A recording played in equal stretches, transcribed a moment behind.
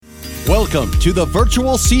Welcome to the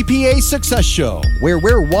Virtual CPA Success Show, where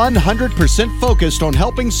we're 100% focused on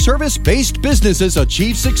helping service-based businesses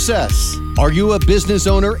achieve success. Are you a business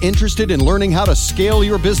owner interested in learning how to scale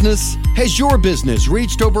your business? Has your business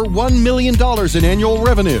reached over $1 million in annual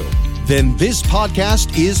revenue? Then this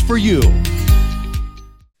podcast is for you.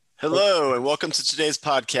 Hello, and welcome to today's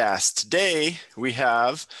podcast. Today, we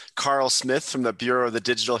have Carl Smith from the Bureau of the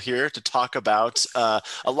Digital here to talk about a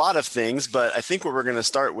lot of things, but I think what we're going to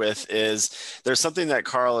start with is there's something that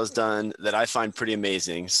Carl has done that I find pretty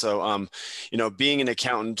amazing. So, being an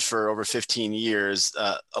accountant for over 15 years,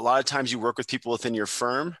 a lot of times you work with people within your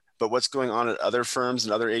firm, but what's going on at other firms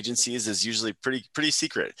and other agencies is usually pretty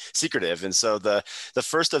secretive. And so the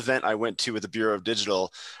first event I went to with the Bureau of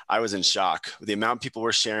Digital, I was in shock. The amount people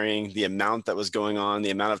were sharing, the amount that was going on,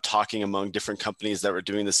 the amount of talking among different companies that were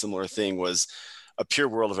doing the similar thing was a pure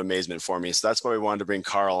world of amazement for me. So that's why we wanted to bring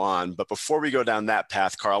Carl on. But before we go down that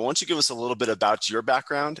path, Carl, why don't you give us a little bit about your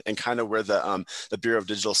background and kind of where the Bureau of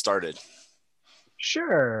Digital started?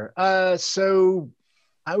 Sure. So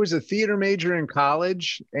I was a theater major in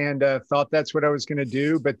college and thought that's what I was going to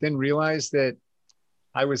do, but then realized that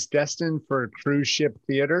I was destined for cruise ship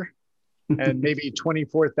theater and maybe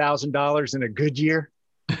 $24,000 in a good year.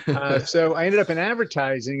 So I ended up in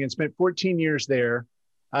advertising and spent 14 years there,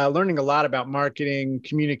 learning a lot about marketing,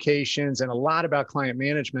 communications, and a lot about client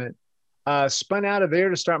management. Spun out of there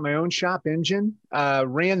to start my own shop, Engine,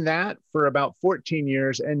 ran that for about 14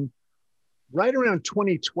 years. And right around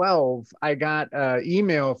 2012, I got an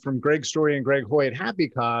email from Greg Story and Greg Hoy at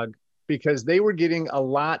HappyCog because they were getting a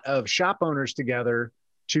lot of shop owners together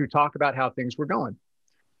to talk about how things were going.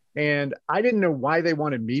 And I didn't know why they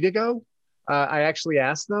wanted me to go. I actually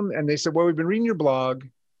asked them and they said, well, we've been reading your blog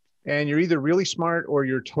and you're either really smart or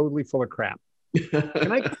you're totally full of crap.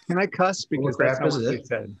 Can I cuss? Because that's not what they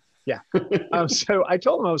said. Yeah. So I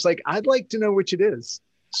told them, I was like, I'd like to know which it is.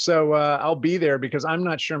 So I'll be there because I'm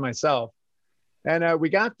not sure myself. And we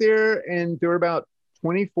got there and there were about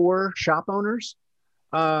 24 shop owners.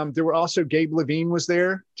 There were also Gabe Levine was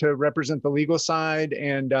there to represent the legal side.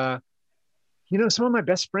 And, some of my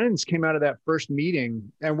best friends came out of that first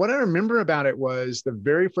meeting. And what I remember about it was the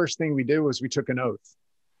very first thing we did was we took an oath.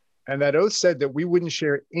 And that oath said that we wouldn't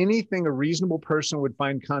share anything a reasonable person would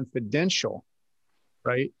find confidential,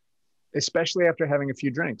 right? Especially after having a few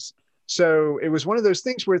drinks. So it was one of those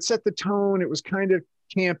things where it set the tone. It was kind of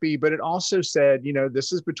campy, but it also said,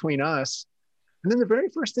 this is between us. And then the very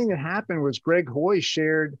first thing that happened was Greg Hoy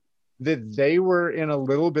shared that they were in a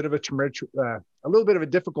little bit of a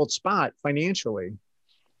difficult spot financially.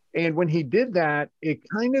 And when he did that, it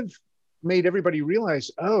kind of made everybody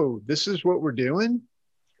realize, oh, this is what we're doing.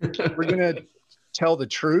 We're going to tell the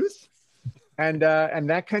truth. And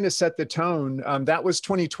that kind of set the tone. That was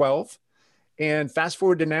 2012. And fast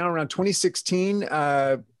forward to now around 2016,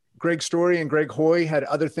 Greg Story and Greg Hoy had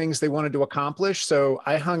other things they wanted to accomplish. So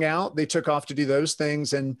I hung out, they took off to do those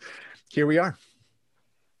things. And here we are.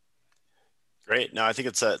 Great. No, I think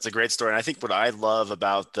it's a great story. And I think what I love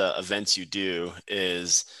about the events you do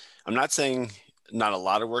is, I'm not saying not a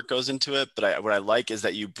lot of work goes into it, but what I like is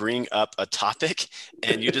that you bring up a topic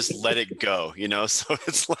and you just let it go, So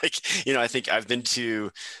it's like, I think I've been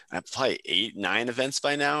to probably 8, 9 events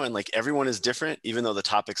by now, and like everyone is different, even though the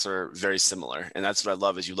topics are very similar. And that's what I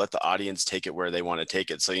love is you let the audience take it where they want to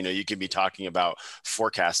take it. So, you can be talking about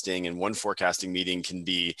forecasting, and one forecasting meeting can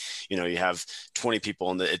be, you have 20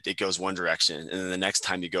 people and it goes one direction. And then the next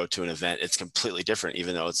time you go to an event, it's completely different,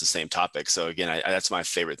 even though it's the same topic. So again, that's my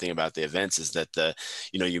favorite thing about the events is that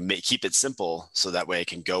you may keep it simple so that way it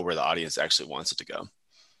can go where the audience actually wants it to go.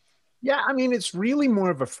 Yeah. I mean, it's really more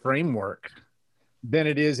of a framework than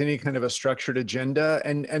it is any kind of a structured agenda.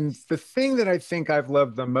 And the thing that I think I've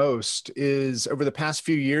loved the most is over the past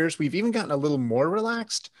few years, we've even gotten a little more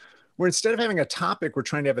relaxed where instead of having a topic, we're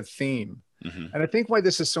trying to have a theme. Mm-hmm. And I think why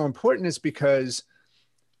this is so important is because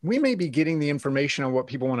we may be getting the information on what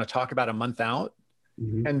people want to talk about a month out.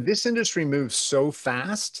 Mm-hmm. And this industry moves so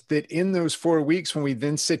fast that in those 4 weeks, when we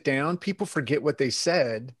then sit down, people forget what they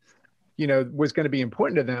said, was going to be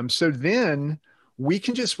important to them. So then we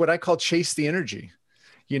can just, what I call chase the energy.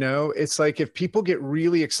 It's like if people get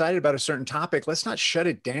really excited about a certain topic, let's not shut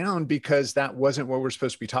it down because that wasn't what we're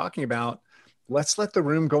supposed to be talking about. Let's let the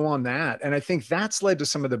room go on that. And I think that's led to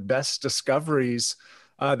some of the best discoveries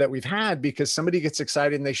that we've had because somebody gets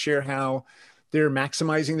excited and they share how they're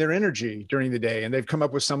maximizing their energy during the day and they've come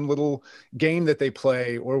up with some little game that they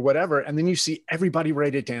play or whatever. And then you see everybody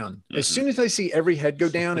write it down. Mm-hmm. As soon as I see every head go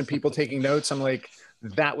down and people taking notes, I'm like,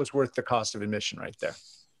 that was worth the cost of admission right there.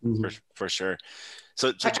 Mm-hmm. For sure.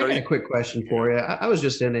 I got a quick question for you. I was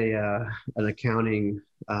just in an accounting,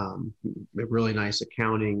 a really nice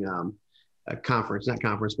accounting a conference, not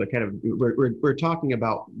conference, but kind of we're talking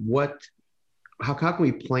about how can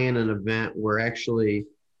we plan an event where actually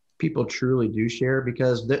people truly do share?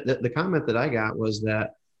 Because the comment that I got was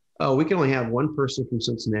that, oh, we can only have one person from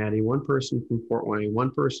Cincinnati, one person from Fort Wayne,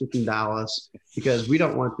 one person from Dallas, because we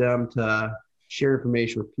don't want them to share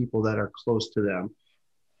information with people that are close to them.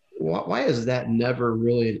 Why is that never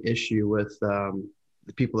really an issue with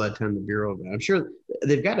the people that attend the Bureau event? I'm sure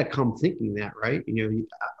they've got to come thinking that, right?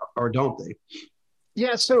 Or don't they?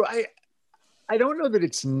 Yeah. So I don't know that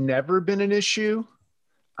it's never been an issue,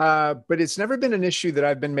 but it's never been an issue that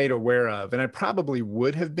I've been made aware of, and I probably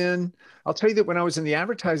would have been. I'll tell you that when I was in the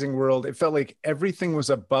advertising world, it felt like everything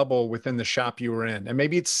was a bubble within the shop you were in. And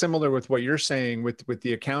maybe it's similar with what you're saying with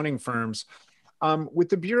the accounting firms. With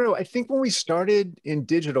the Bureau, I think when we started in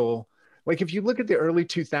digital, like if you look at the early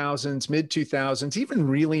 2000s, mid 2000s, even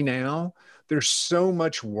really now, there's so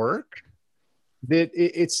much work that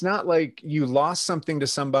it's not like you lost something to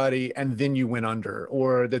somebody and then you went under,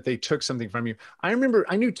 or that they took something from you. I remember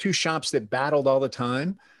I knew two shops that battled all the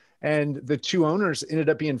time, and the two owners ended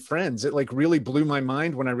up being friends. It like really blew my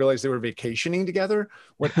mind when I realized they were vacationing together,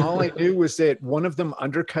 when all I knew was that one of them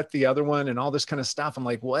undercut the other one and all this kind of stuff. I'm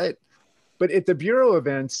like, what? But at the Bureau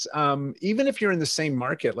events, even if you're in the same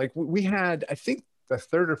market, like we had, I think the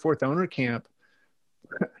third or fourth owner camp,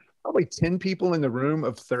 probably 10 people in the room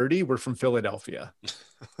of 30 were from Philadelphia.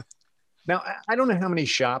 Now, I don't know how many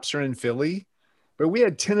shops are in Philly, but we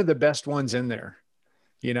had 10 of the best ones in there,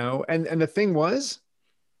 and the thing was,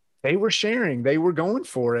 they were sharing, they were going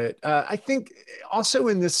for it. I think also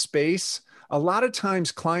in this space, a lot of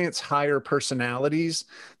times clients hire personalities,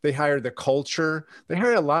 they hire the culture, they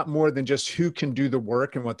hire a lot more than just who can do the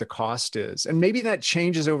work and what the cost is. And maybe that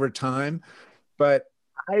changes over time, but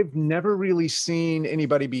I've never really seen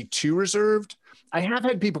anybody be too reserved. I have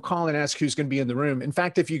had people call and ask who's going to be in the room. In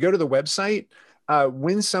fact, if you go to the website,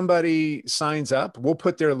 when somebody signs up, we'll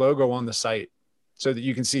put their logo on the site so that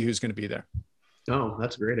you can see who's going to be there. Oh,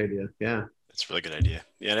 that's a great idea. Yeah. That's a really good idea.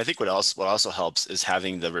 Yeah. And I think what also helps is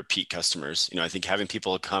having the repeat customers. I think having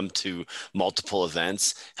people come to multiple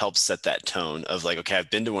events helps set that tone of like, okay, I've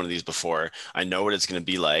been to one of these before. I know what it's going to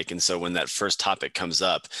be like. And so when that first topic comes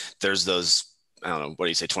up, there's those, I don't know, what do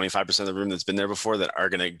you say, 25% of the room that's been there before that are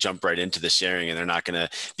going to jump right into the sharing, and they're not going to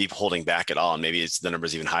be holding back at all. And maybe the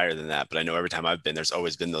number's even higher than that. But I know every time I've been, there's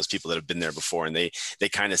always been those people that have been there before, and they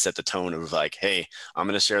kind of set the tone of like, hey, I'm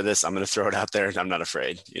going to share this. I'm going to throw it out there, and I'm not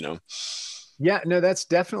afraid, Yeah, no, that's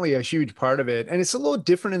definitely a huge part of it. And it's a little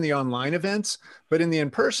different in the online events, but in the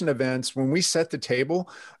in-person events, when we set the table,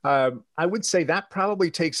 I would say that probably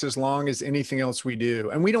takes as long as anything else we do.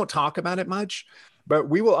 And we don't talk about it much, but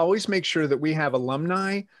we will always make sure that we have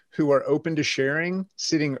alumni who are open to sharing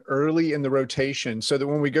sitting early in the rotation, so that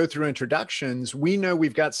when we go through introductions, we know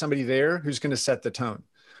we've got somebody there who's going to set the tone,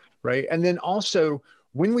 right? And then also,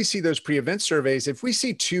 when we see those pre-event surveys, if we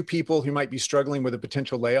see two people who might be struggling with a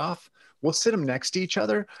potential layoff, we'll sit them next to each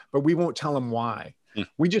other, but we won't tell them why.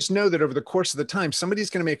 We just know that over the course of the time, somebody's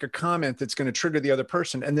going to make a comment that's going to trigger the other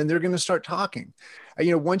person, and then they're going to start talking.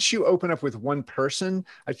 Once you open up with one person,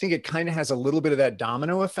 I think it kind of has a little bit of that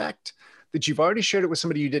domino effect that you've already shared it with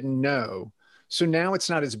somebody you didn't know. So now it's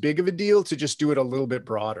not as big of a deal to just do it a little bit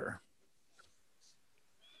broader.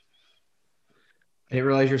 I didn't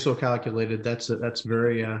realize you're so calculated. That's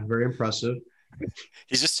very, very impressive.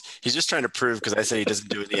 He's just trying to prove, because I said he doesn't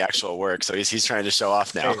do the actual work, so he's trying to show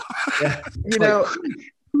off now. Yeah.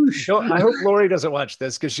 I hope Lori doesn't watch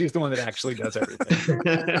this, because she's the one that actually does everything.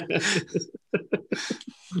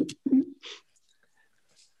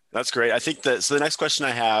 That's great. I think so the next question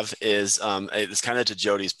I have is, it's kind of to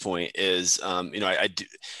Jody's point, is, I do.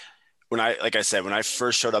 When I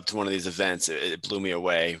first showed up to one of these events, it blew me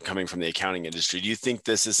away coming from the accounting industry. Do you think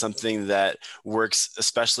this is something that works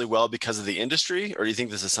especially well because of the industry, or do you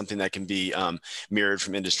think this is something that can be mirrored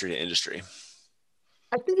from industry to industry?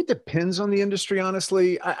 I think it depends on the industry,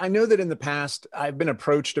 honestly. I know that in the past, I've been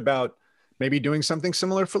approached about maybe doing something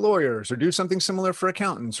similar for lawyers, or do something similar for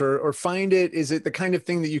accountants, or is it the kind of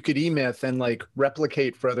thing that you could e-myth and like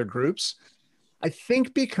replicate for other groups? I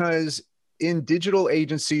think because in digital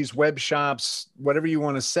agencies, web shops, whatever you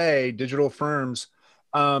want to say, digital firms,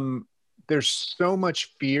 there's so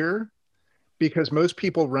much fear because most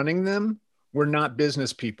people running them were not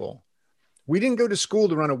business people. We didn't go to school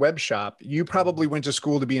to run a web shop. You probably went to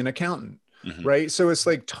school to be an accountant, right? So it's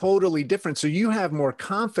like totally different. So you have more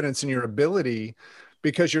confidence in your ability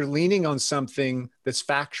because you're leaning on something that's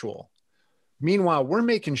factual. Meanwhile, we're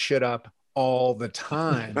making shit up all the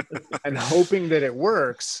time and hoping that it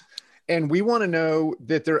works. And we want to know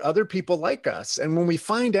that there are other people like us. And when we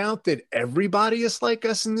find out that everybody is like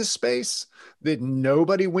us in this space, that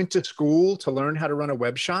nobody went to school to learn how to run a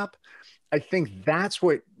web shop, I think that's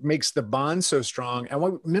what makes the bond so strong. And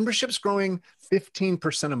what membership's growing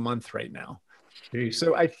 15% a month right now. Jeez.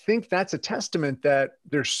 So I think that's a testament that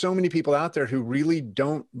there's so many people out there who really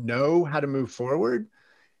don't know how to move forward.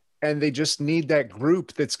 And they just need that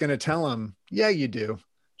group that's going to tell them, yeah, you do.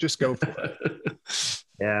 Just go for it.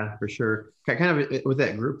 Yeah, for sure. Kind of with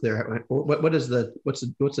that group there, what's the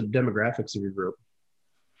demographics of your group?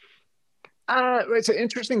 It's an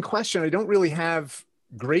interesting question. I don't really have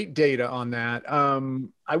great data on that.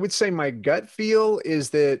 I would say my gut feel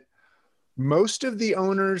is that most of the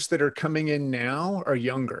owners that are coming in now are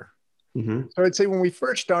younger. Mm-hmm. So I'd say when we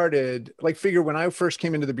first started, like figure when I first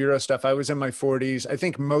came into the bureau stuff, I was in my 40s. I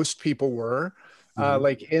think most people were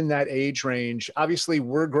like in that age range. Obviously,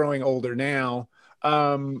 we're growing older now.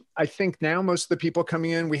 I think now most of the people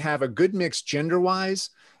coming in, we have a good mix gender-wise.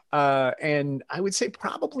 And I would say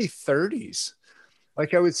probably 30s.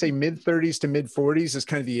 Like I would say mid 30s to mid 40s is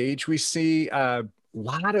kind of the age we see. A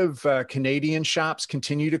lot of Canadian shops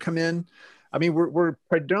continue to come in. I mean, we're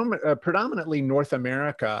predominantly North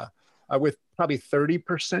America with probably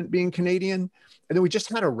 30% being Canadian. And then we just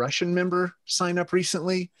had a Russian member sign up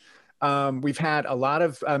recently. We've had a lot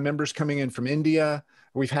of members coming in from India.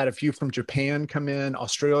 We've had a few from Japan come in,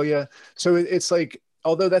 Australia. So it's like,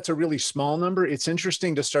 although that's a really small number, it's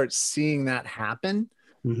interesting to start seeing that happen.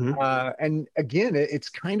 Mm-hmm. And again, it's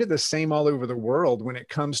kind of the same all over the world when it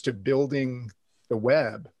comes to building the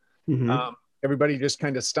web. Mm-hmm. Everybody just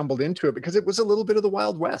kind of stumbled into it because it was a little bit of the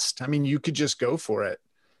Wild West. I mean, you could just go for it.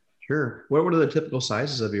 Sure. What are the typical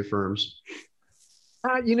sizes of your firms?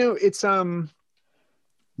 It's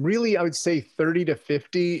really, I would say 30 to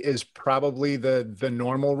 50 is probably the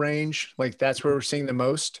normal range. Like that's where we're seeing the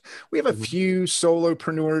most. We have a few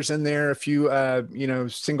solopreneurs in there, a few,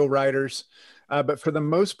 single riders. But for the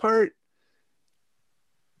most part,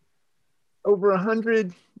 over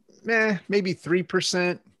 100, maybe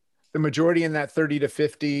 3%, the majority in that 30 to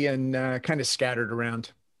 50 and kind of scattered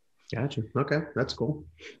around. Gotcha. Okay. That's cool.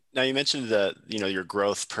 Now you mentioned your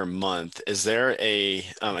growth per month. Is there I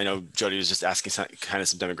know Jody was just asking some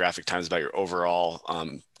demographic times about your overall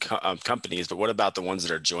companies, but what about the ones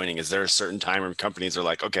that are joining? Is there a certain time when companies are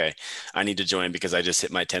like, okay, I need to join because I just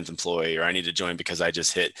hit my 10th employee, or I need to join because I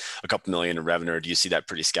just hit a couple million in revenue? Or do you see that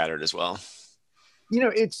pretty scattered as well?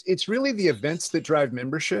 It's really the events that drive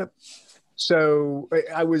membership. So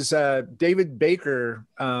I was, David Baker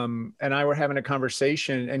and I were having a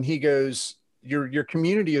conversation and he goes, your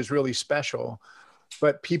community is really special,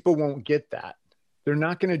 but people won't get that. They're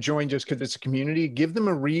not going to join just because it's a community. Give them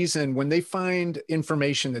a reason when they find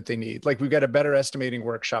information that they need. Like we've got a better estimating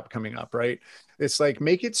workshop coming up, right? It's like,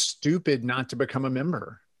 make it stupid not to become a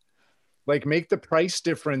member. Like make the price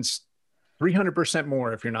difference 300%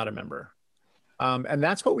 more if you're not a member. And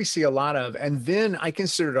that's what we see a lot of. And then I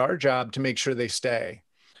consider it our job to make sure they stay.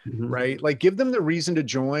 Mm-hmm. Right? Like give them the reason to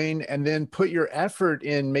join and then put your effort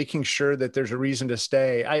in making sure that there's a reason to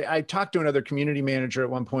stay. I talked to another community manager at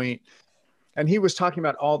one point and he was talking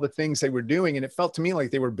about all the things they were doing. And it felt to me like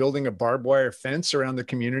they were building a barbed wire fence around the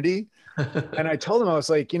community. And I told him, I was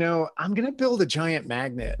like, I'm going to build a giant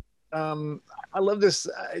magnet. I love this,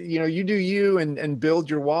 you do you and build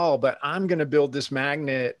your wall, but I'm going to build this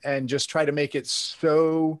magnet and just try to make it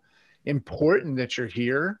so important that you're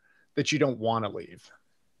here that you don't want to leave.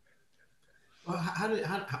 Well, how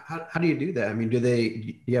do you do that? I mean, do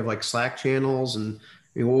you have like Slack channels and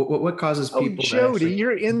what causes people? Oh, Jody,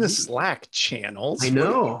 you're in the Slack channels. I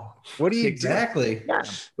know. What do you exactly? Do? Yeah.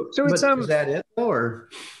 So it's is that it or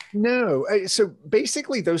no? So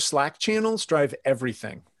basically, those Slack channels drive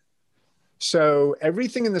everything. So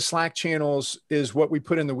everything in the Slack channels is what we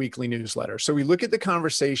put in the weekly newsletter. So we look at the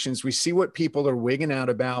conversations, we see what people are wigging out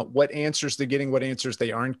about, what answers they're getting, what answers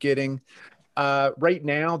they aren't getting. Right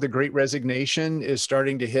now, the Great Resignation is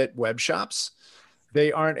starting to hit web shops.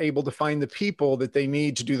 They aren't able to find the people that they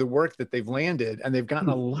need to do the work that they've landed, and they've gotten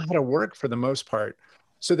a lot of work for the most part.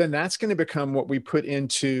 So then that's going to become what we put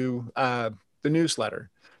into the newsletter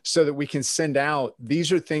so that we can send out,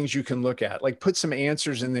 these are things you can look at, like put some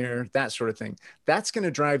answers in there, that sort of thing. That's going to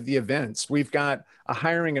drive the events. We've got a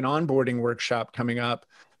hiring and onboarding workshop coming up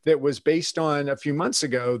that was based on a few months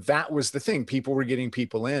ago. That was the thing. People were getting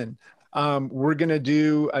people in. We're going to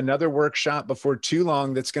do another workshop before too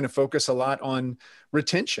long that's going to focus a lot on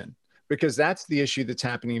retention, because that's the issue that's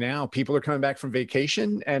happening now. People are coming back from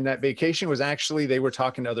vacation, and that vacation was actually, they were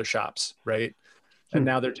talking to other shops, right? And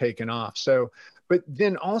now they're taking off. So, But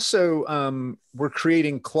then also we're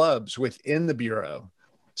creating clubs within the Bureau.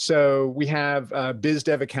 So we have a Biz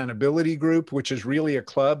Dev Accountability Group, which is really a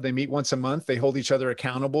club. They meet once a month. They hold each other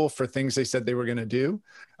accountable for things they said they were going to do.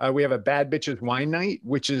 We have a Bad Bitches Wine Night,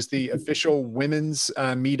 which is the official women's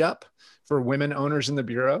meetup for women owners in the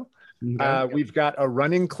Bureau. We've got a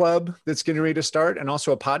running club that's getting ready to start, and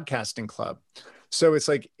also a podcasting club. So it's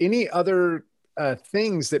like any other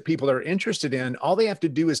things that people are interested in, all they have to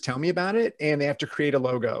do is tell me about it, and they have to create a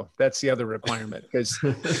logo. That's the other requirement, because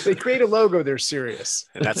if they create a logo, they're serious.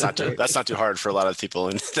 And that's not too hard for a lot of people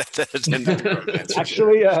in the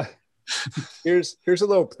Actually, here's a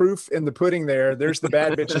little proof in the pudding there. There's the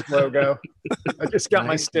Bad Bitches logo. I just got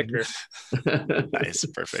my sticker. Nice.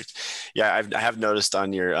 Perfect. Yeah. I have noticed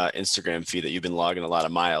on your Instagram feed that you've been logging a lot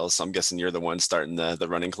of miles. So I'm guessing you're the one starting the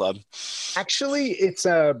running club. Actually, it's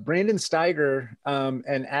Brandon Steiger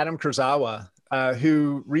and Adam Kurzawa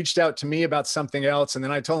who reached out to me about something else. And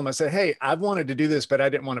then I told them, I said, hey, I've wanted to do this, but I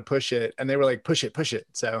didn't want to push it. And they were like, push it.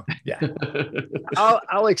 So yeah,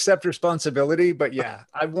 I'll accept responsibility, but yeah,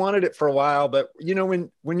 I've wanted it for a while. But you know,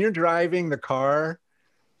 when you're driving the car,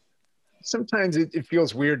 sometimes it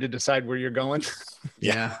feels weird to decide where you're going.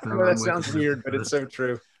 Yeah. I know that sounds weird, but it's so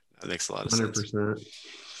true. That makes a lot of 100%. sense.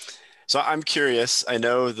 So I'm curious. I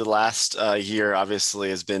know the last year obviously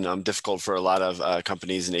has been difficult for a lot of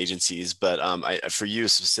companies and agencies, but for you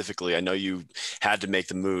specifically, I know you had to make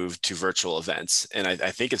the move to virtual events, and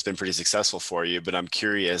I think it's been pretty successful for you. But I'm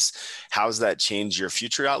curious, how's that changed your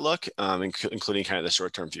future outlook, including kind of the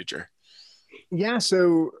short-term future? Yeah.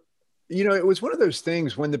 So, you know, it was one of those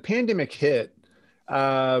things when the pandemic hit.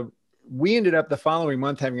 We ended up the following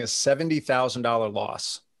month having a $70,000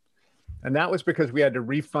 loss. And that was because we had to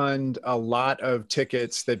refund a lot of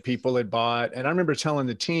tickets that people had bought. And I remember telling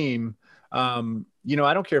the team, you know,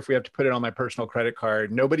 I don't care if we have to put it on my personal credit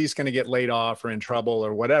card. Nobody's going to get laid off or in trouble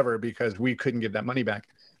or whatever, because we couldn't give that money back.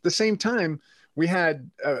 At the same time, we had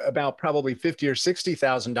about probably $50,000 or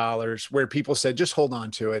 $60,000 where people said, just hold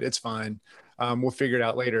on to it. It's fine. We'll figure it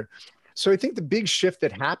out later. So I think the big shift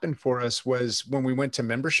that happened for us was when we went to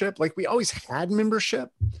membership. Like, we always had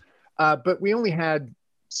membership, but we only had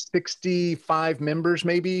 65 members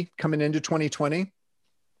maybe coming into 2020.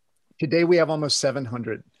 Today we have almost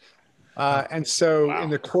 700. And so wow. In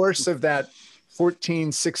the course of that 14,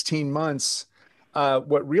 16 months,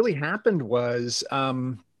 what really happened was,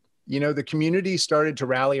 you know, the community started to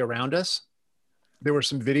rally around us. There were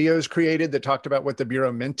some videos created that talked about what the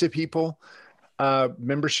Bureau meant to people.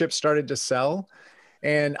 Membership started to sell.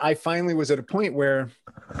 And I finally was at a point where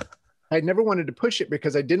I never wanted to push it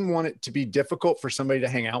because I didn't want it to be difficult for somebody to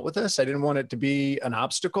hang out with us. I didn't want it to be an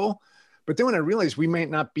obstacle. But then when I realized we might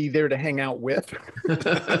not be there to hang out with,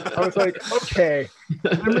 I was like, okay,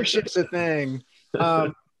 membership's a thing.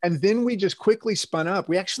 And then we just quickly spun up.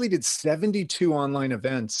 We actually did 72 online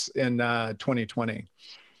events in 2020.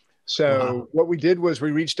 So What we did was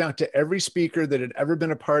we reached out to every speaker that had ever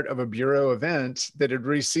been a part of a Bureau event that had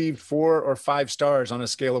received 4 or 5 stars on a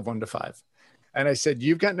scale of 1 to 5. And I said,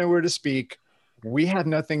 you've got nowhere to speak. We have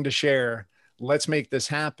nothing to share. Let's make this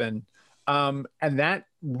happen. And that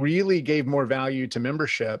really gave more value to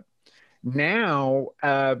membership. Now,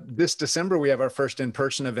 this December, we have our first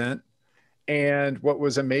in-person event. And what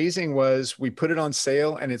was amazing was we put it on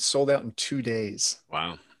sale and it sold out in 2 days.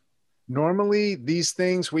 Wow. Normally, these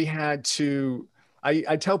things we had to,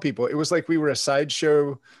 I tell people, it was like we were a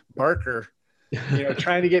sideshow Barker, you know,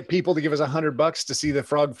 trying to get people to give us $100 to see the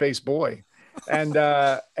frog-faced boy. And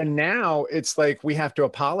now it's like we have to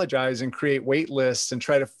apologize and create wait lists and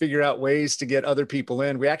try to figure out ways to get other people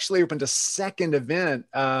in. We actually opened a second event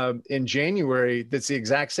in January that's the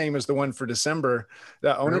exact same as the one for December,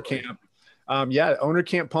 the Owner Camp. Owner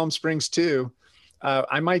Camp Palm Springs too.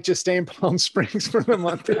 I might just stay in Palm Springs for the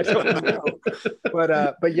month. I don't know.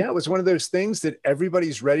 But yeah, it was one of those things that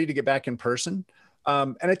everybody's ready to get back in person.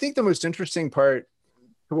 And I think the most interesting part,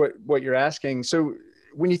 what you're asking, so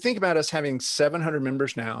when you think about us having 700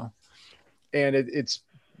 members now, and it's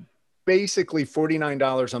basically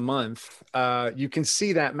 $49 a month, you can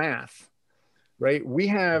see that math, right? We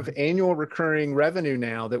have annual recurring revenue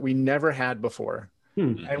now that we never had before.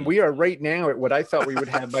 And we are right now at what I thought we would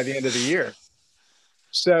have by the end of the year.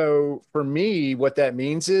 So for me, what that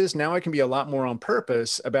means is now I can be a lot more on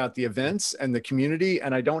purpose about the events and the community,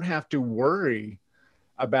 and I don't have to worry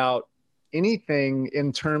about anything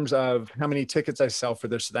in terms of how many tickets I sell for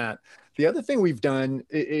this or that. The other thing we've done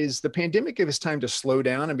is the pandemic gave us time to slow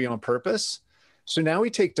down and be on purpose. So now we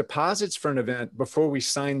take deposits for an event before we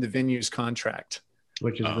sign the venue's contract.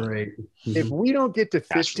 Which is great. If we don't get to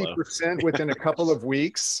 50% within a couple of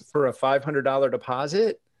weeks for a $500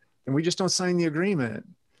 deposit, and we just don't sign the agreement,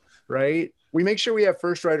 right? We make sure we have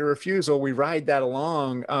first right of refusal. We ride that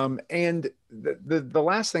along. And the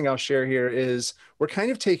last thing I'll share here is we're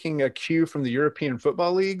kind of taking a cue from the European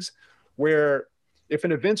football leagues, where if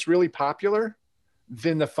an event's really popular,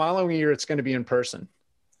 then the following year it's going to be in person.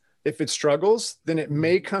 If it struggles, then it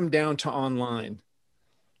may come down to online,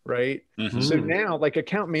 right? Mm-hmm. So now, like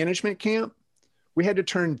account management camp, we had to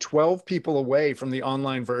turn 12 people away from the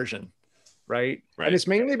online version. Right. And it's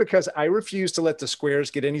mainly because I refuse to let the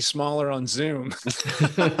squares get any smaller on Zoom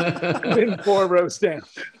than 4 rows down.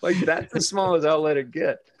 Like that's as small as I'll let it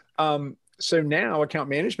get. So now account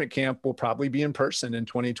management camp will probably be in person in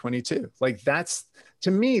 2022. Like that's,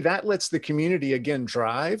 to me, that lets the community again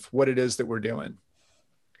drive what it is that we're doing.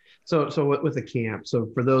 So with the camp, so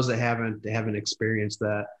for those that haven't experienced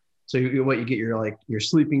that, so you get your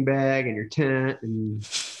sleeping bag and your tent and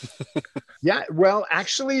yeah, well,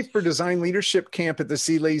 actually for design leadership camp at the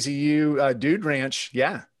Sea Lazy U Dude Ranch,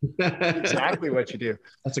 yeah, exactly what you do.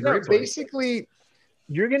 That's a great place. Basically,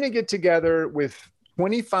 you're going to get together with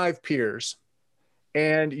 25 peers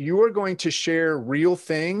and you are going to share real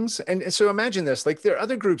things. And so imagine this, like there are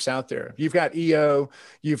other groups out there. You've got EO,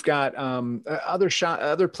 you've got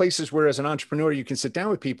other places where as an entrepreneur, you can sit down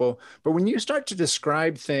with people. But when you start to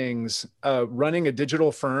describe things, running a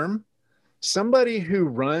digital firm, somebody who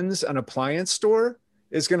runs an appliance store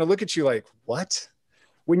is going to look at you like, what?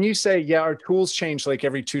 When you say, yeah, our tools change like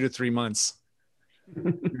every 2 to 3 months.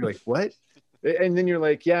 You're like, what? And then you're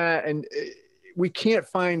like, yeah. And we can't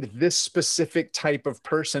find this specific type of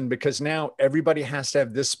person because now everybody has to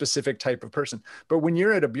have this specific type of person. But when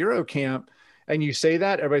you're at a bureau camp and you say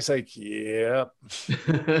that, everybody's like, yeah,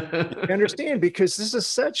 I understand, because this is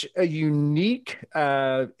such a unique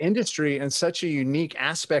industry and such a unique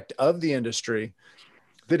aspect of the industry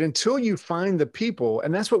that until you find the people,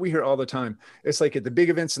 and that's what we hear all the time. It's like at the big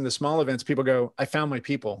events and the small events, people go, I found my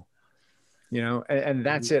people, and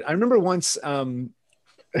that's it. I remember once,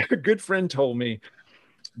 a good friend told me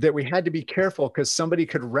that we had to be careful because somebody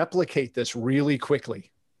could replicate this really quickly.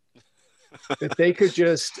 If they could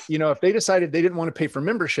just, if they decided they didn't want to pay for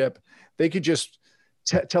membership, they could just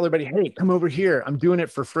tell everybody, hey, come over here. I'm doing it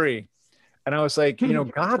for free. And I was like,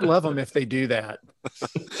 God love them if they do that,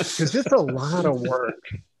 because it's a lot of work.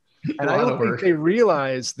 And I don't think they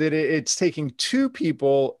realize that it's taking 2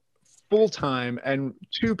 people full-time and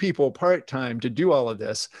 2 people part-time to do all of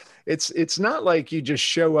this. It's not like you just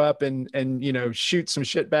show up and shoot some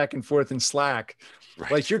shit back and forth in Slack.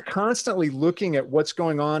 Right. Like you're constantly looking at what's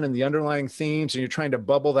going on in the underlying themes, and you're trying to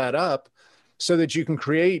bubble that up so that you can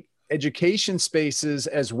create education spaces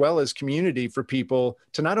as well as community for people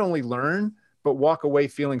to not only learn, but walk away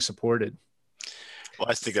feeling supported. Well,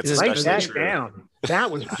 I think that's especially true. Down. That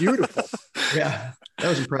was beautiful. Yeah, that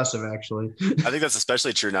was impressive, actually. I think that's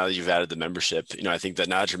especially true now that you've added the membership. I think that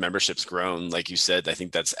now that your membership's grown, like you said, I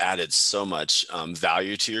think that's added so much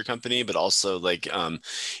value to your company, but also like,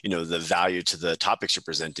 the value to the topics you're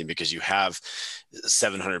presenting, because you have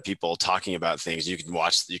 700 people talking about things. You can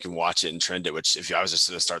watch it and trend it, which if I was just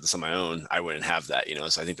going to start this on my own, I wouldn't have that,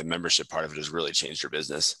 So I think the membership part of it has really changed your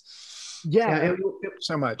business. Yeah,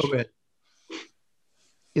 so much. Okay.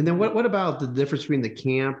 And then what about the difference between the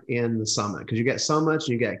camp and the summit? Because you got summits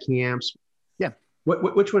and you got camps. Yeah.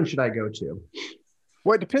 Which one should I go to?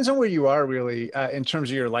 Well, it depends on where you are really in terms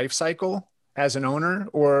of your life cycle as an owner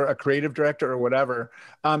or a creative director or whatever.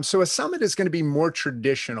 So a summit is going to be more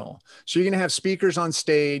traditional. So you're going to have speakers on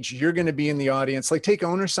stage. You're going to be in the audience. Like take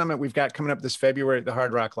Owner Summit we've got coming up this February at the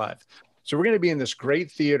Hard Rock Live. So we're going to be in this great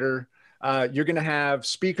theater. You're going to have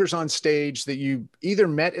speakers on stage that you either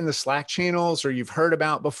met in the Slack channels or you've heard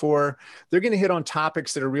about before. They're going to hit on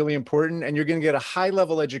topics that are really important, and you're going to get a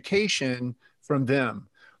high-level education from them.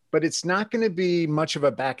 But it's not going to be much of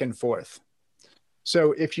a back and forth.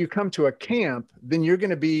 So if you come to a camp, then you're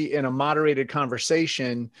going to be in a moderated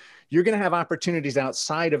conversation. You're going to have opportunities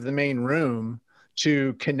outside of the main room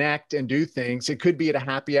to connect and do things. It could be at a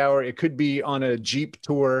happy hour. It could be on a Jeep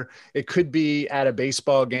tour. It could be at a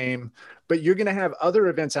baseball game, but you're going to have other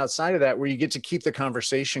events outside of that where you get to keep the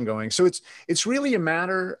conversation going. So it's really a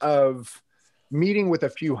matter of meeting with a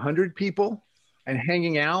few hundred people and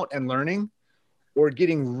hanging out and learning, or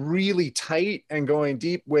getting really tight and going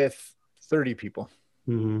deep with 30 people.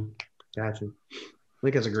 Mm-hmm. Gotcha. I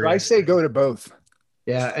think that's a great. So I say go to both.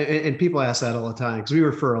 Yeah, and people ask that all the time, because we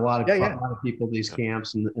refer a lot of people to these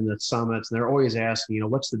camps and the summits, and they're always asking,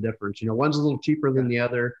 what's the difference? One's a little cheaper than the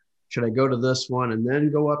other. Should I go to this one and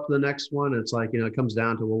then go up to the next one? And it's like, it comes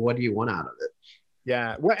down to, well, what do you want out of it?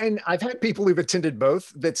 Yeah, well, and I've had people who've attended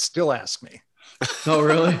both that still ask me. Oh,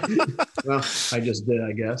 really? Well, I just did,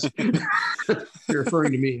 I guess. You're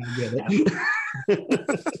referring to me. I get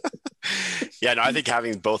it. Yeah, no, I think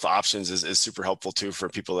having both options is super helpful too for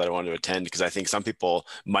people that want to attend, because I think some people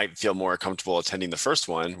might feel more comfortable attending the first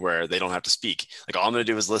one where they don't have to speak. Like, all I'm going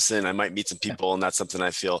to do is listen. I might meet some people, and that's something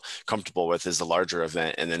I feel comfortable with, is the larger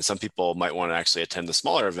event. And then some people might want to actually attend the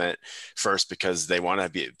smaller event first because they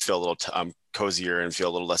want to feel a little cozier and feel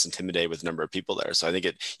a little less intimidated with the number of people there. So I think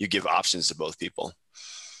you give options to both people.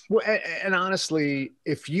 Well, and honestly,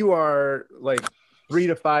 if you are like 3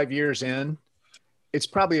 to 5 years in, it's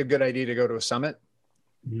probably a good idea to go to a summit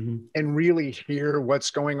and really hear what's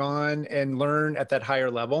going on and learn at that higher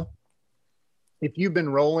level. If you've been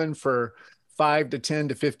rolling for 5 to 10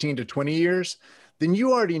 to 15 to 20 years, then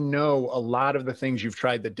you already know a lot of the things you've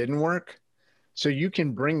tried that didn't work. So you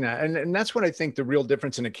can bring that. And that's what I think the real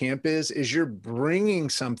difference in a camp is you're bringing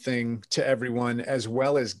something to everyone as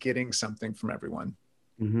well as getting something from everyone.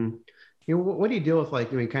 Mm-hmm. You know, what do you deal with,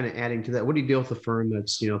 like, I mean, kind of adding to that, what do you deal with a firm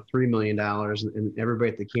that's, $3 million and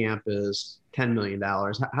everybody at the camp is $10 million?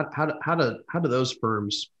 How do those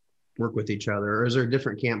firms work with each other? Or is there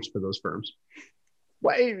different camps for those firms?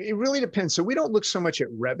 Well, it really depends. So we don't look so much at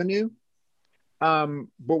revenue, but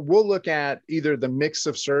we'll look at either the mix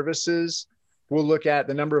of services. We'll look at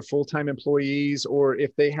the number of full-time employees, or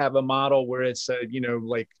if they have a model where it's,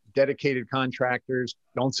 like dedicated contractors.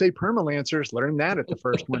 Don't say permalancers, learn that at the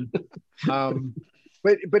first one.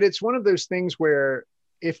 But it's one of those things where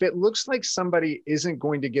if it looks like somebody isn't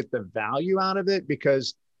going to get the value out of it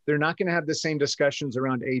because they're not going to have the same discussions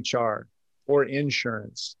around HR or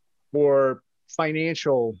insurance or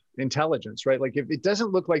financial intelligence, right? Like, if it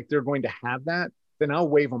doesn't look like they're going to have that, then I'll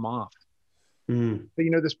wave them off. But,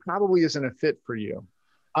 this probably isn't a fit for you.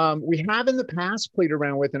 We have in the past played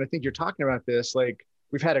around with, and I think you're talking about this, like,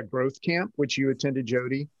 we've had a growth camp, which you attended,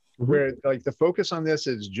 Jody, where like the focus on this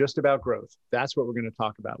is just about growth. That's what we're going to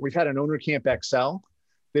talk about. We've had an owner camp XL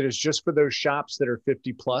that is just for those shops that are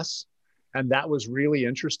 50 plus. And that was really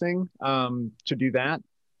interesting to do that.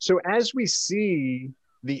 So as we see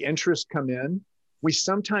the interest come in, we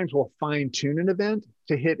sometimes will fine tune an event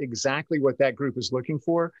to hit exactly what that group is looking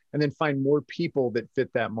for, and then find more people that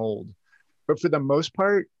fit that mold. But for the most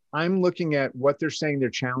part, I'm looking at what they're saying they're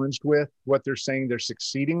challenged with, what they're saying they're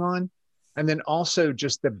succeeding on, and then also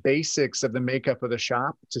just the basics of the makeup of the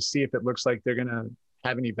shop to see if it looks like they're going to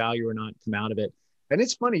have any value or not come out of it. And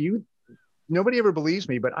it's funny, nobody ever believes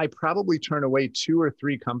me, but I probably turn away 2 or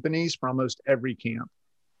 3 companies for almost every camp.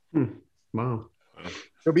 Wow.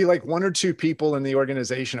 There'll be like 1 or 2 people in the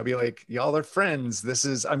organization. I'll be like, y'all are friends.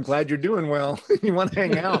 I'm glad you're doing well. You want to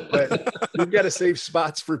hang out, but you've got to save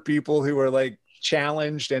spots for people who are like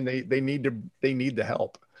challenged and they need the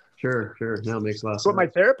help. Sure. No, it makes a lot of sense. What my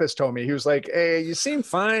therapist told me, he was like, hey, you seem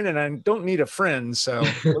fine and I don't need a friend, so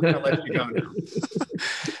we're going to let you go now.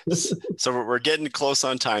 So we're getting close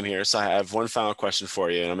on time here. So I have one final question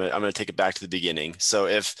for you, and I'm going to take it back to the beginning. So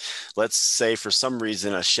if, let's say, for some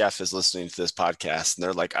reason a chef is listening to this podcast and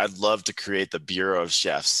they're like, I'd love to create the Bureau of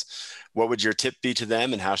Chefs, what would your tip be to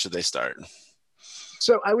them and how should they start?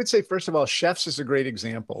 So I would say, first of all, chefs is a great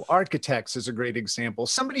example. Architects is a great example.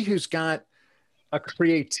 Somebody who's got a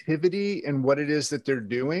creativity in what it is that they're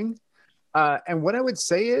doing. And what I would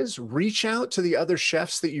say is reach out to the other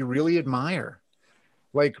chefs that you really admire.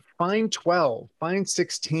 Like find 12, find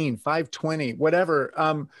 16, 520,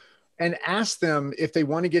 whatever. And ask them if they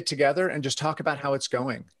want to get together and just talk about how it's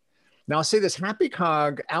going. Now I'll say this, Happy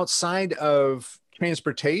Cog, outside of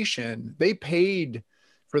transportation, they paid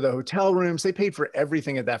for the hotel rooms. They paid for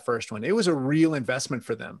everything at that first one. It was a real investment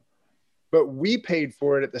for them. But we paid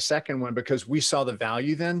for it at the second one because we saw the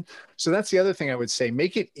value then. So that's the other thing I would say.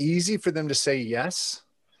 Make it easy for them to say yes.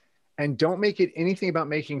 And don't make it anything about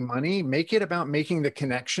making money. Make it about making the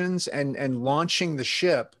connections and launching the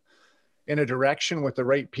ship in a direction with the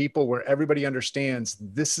right people where everybody understands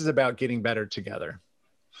this is about getting better together.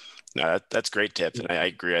 No, that's a great tip. And I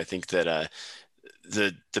agree. I think that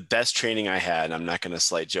the best training I had, and I'm not going to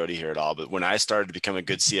slight Jody here at all, but when I started to become a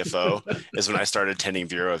good CFO is when I started attending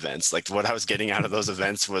bureau events. Like what I was getting out of those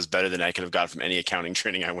events was better than I could have got from any accounting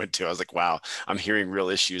training I went to. I was like, wow, I'm hearing real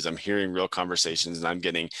issues. I'm hearing real conversations, and I'm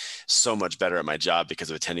getting so much better at my job because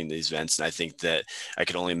of attending these events. And I think that I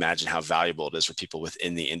could only imagine how valuable it is for people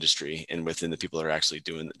within the industry and within the people that are actually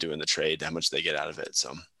doing the trade, how much they get out of it.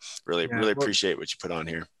 So really appreciate what you put on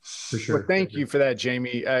here. For sure. Well, thank you for that,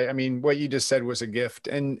 Jamie. I mean, what you just said was a gift.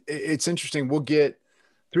 And it's interesting. We'll get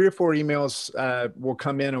 3 or 4 emails will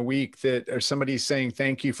come in a week that are somebody saying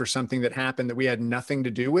thank you for something that happened that we had nothing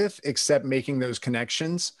to do with except making those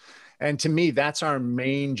connections. And to me, that's our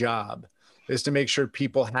main job is to make sure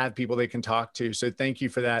people have people they can talk to. So thank you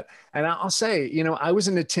for that. And I'll say, I was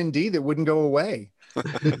an attendee that wouldn't go away.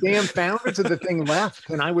 The damn founders of the thing left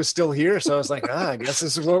and I was still here. So I was like, I guess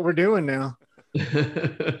this is what we're doing now. All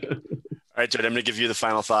right, Jed, I'm going to give you the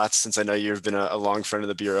final thoughts since I know you've been a long friend of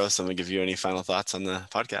the Bureau. So I'm going to give you any final thoughts on the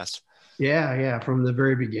podcast. Yeah. From the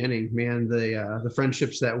very beginning, man, the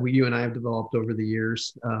friendships that you and I have developed over the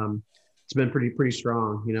years, it's been pretty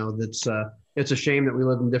strong. It's a shame that we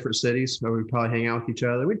live in different cities where we probably hang out with each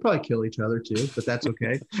other. We'd probably kill each other too, but that's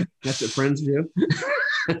okay. That's what friends do.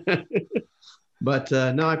 But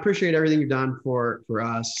no, I appreciate everything you've done for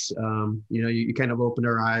us. You kind of opened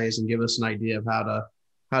our eyes and give us an idea of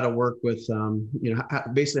how to work with,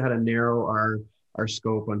 basically how to narrow our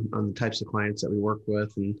scope on the types of clients that we work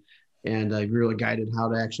with, and really guided how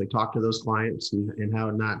to actually talk to those clients and how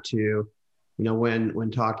not to,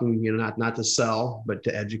 when talking, not to sell, but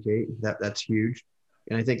to educate. That's huge.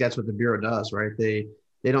 And I think that's what the Bureau does, right? They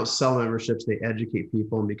don't sell memberships, they educate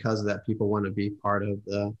people. And because of that, people want to be part of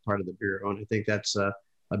the Bureau. And I think that's a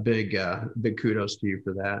big kudos to you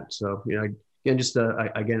for that. So, again, just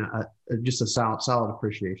a solid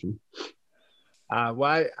appreciation.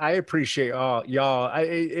 Well, I appreciate all y'all.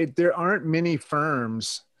 There aren't many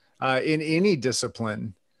firms in any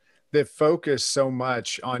discipline that focus so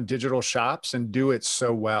much on digital shops and do it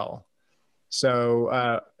so well.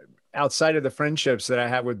 So outside of the friendships that I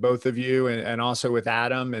have with both of you and also with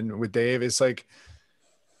Adam and with Dave, it's like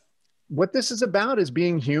what this is about is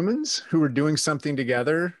being humans who are doing something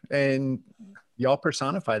together, and y'all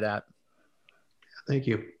personify that. Thank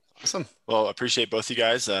you. Awesome. Well, appreciate both you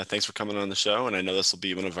guys. Thanks for coming on the show. And I know this will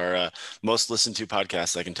be one of our most listened to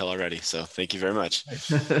podcasts, I can tell already. So thank you very much.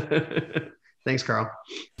 Thanks, Carl.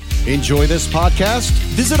 Enjoy this podcast?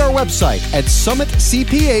 Visit our website at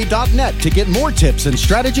summitcpa.net to get more tips and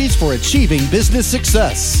strategies for achieving business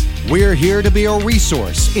success. We're here to be a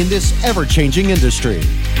resource in this ever-changing industry.